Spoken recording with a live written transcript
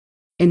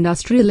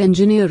Industrial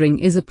engineering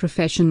is a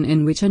profession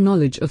in which a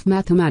knowledge of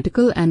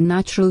mathematical and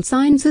natural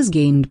sciences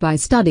gained by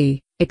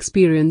study,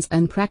 experience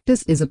and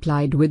practice is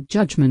applied with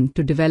judgment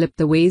to develop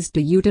the ways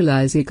to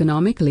utilize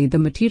economically the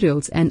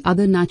materials and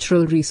other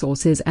natural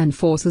resources and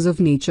forces of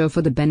nature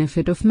for the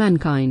benefit of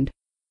mankind.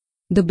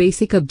 The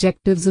basic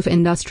objectives of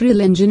industrial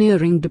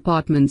engineering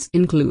departments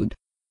include: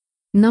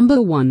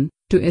 Number 1.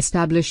 To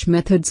establish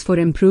methods for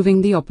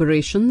improving the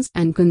operations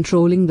and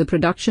controlling the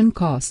production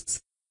costs.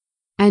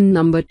 And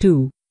Number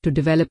 2. To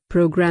develop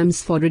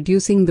programs for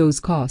reducing those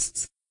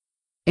costs.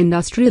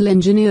 Industrial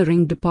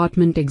engineering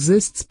department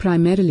exists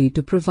primarily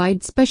to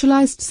provide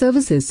specialized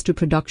services to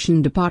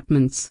production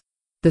departments.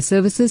 The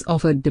services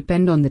offered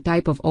depend on the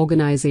type of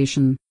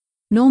organization.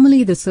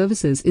 Normally the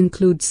services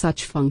include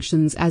such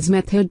functions as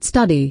method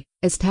study,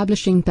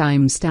 establishing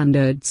time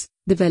standards,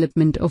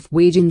 development of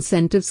wage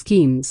incentive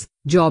schemes,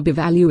 job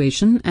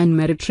evaluation and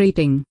merit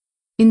rating.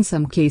 In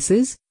some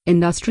cases,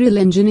 industrial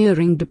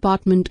engineering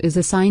department is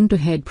assigned to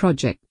head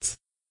projects.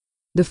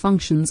 The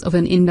functions of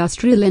an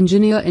industrial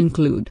engineer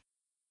include: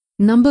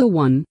 Number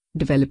 1.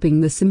 Developing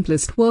the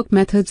simplest work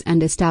methods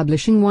and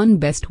establishing one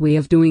best way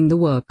of doing the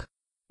work.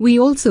 We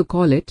also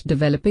call it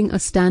developing a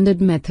standard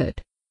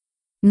method.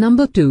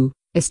 Number 2.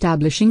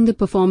 Establishing the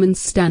performance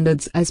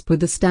standards as per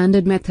the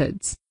standard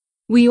methods.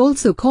 We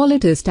also call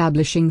it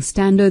establishing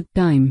standard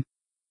time.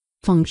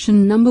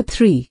 Function number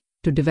 3.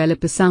 To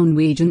develop a sound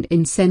wage and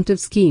incentive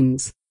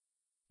schemes.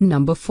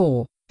 Number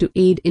 4. To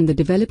aid in the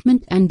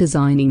development and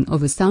designing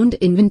of a sound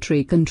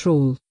inventory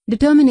control,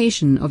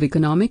 determination of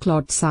economic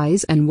lot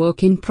size and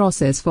work in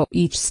process for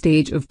each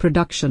stage of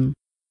production.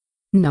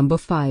 Number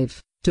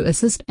 5. To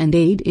assist and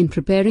aid in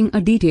preparing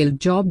a detailed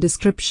job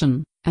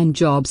description and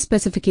job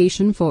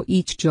specification for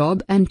each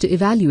job and to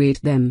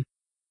evaluate them.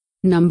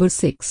 Number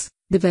 6.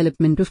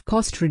 Development of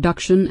cost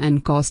reduction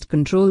and cost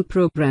control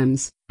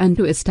programs, and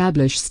to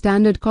establish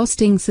standard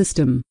costing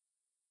system.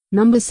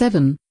 Number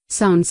 7.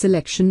 Sound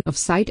selection of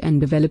site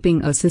and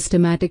developing a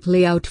systematic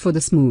layout for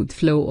the smooth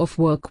flow of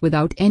work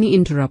without any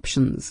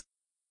interruptions.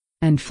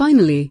 And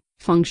finally,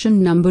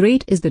 function number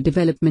 8 is the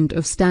development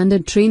of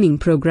standard training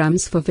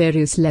programs for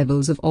various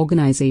levels of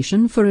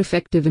organization for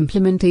effective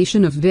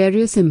implementation of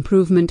various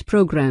improvement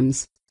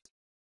programs.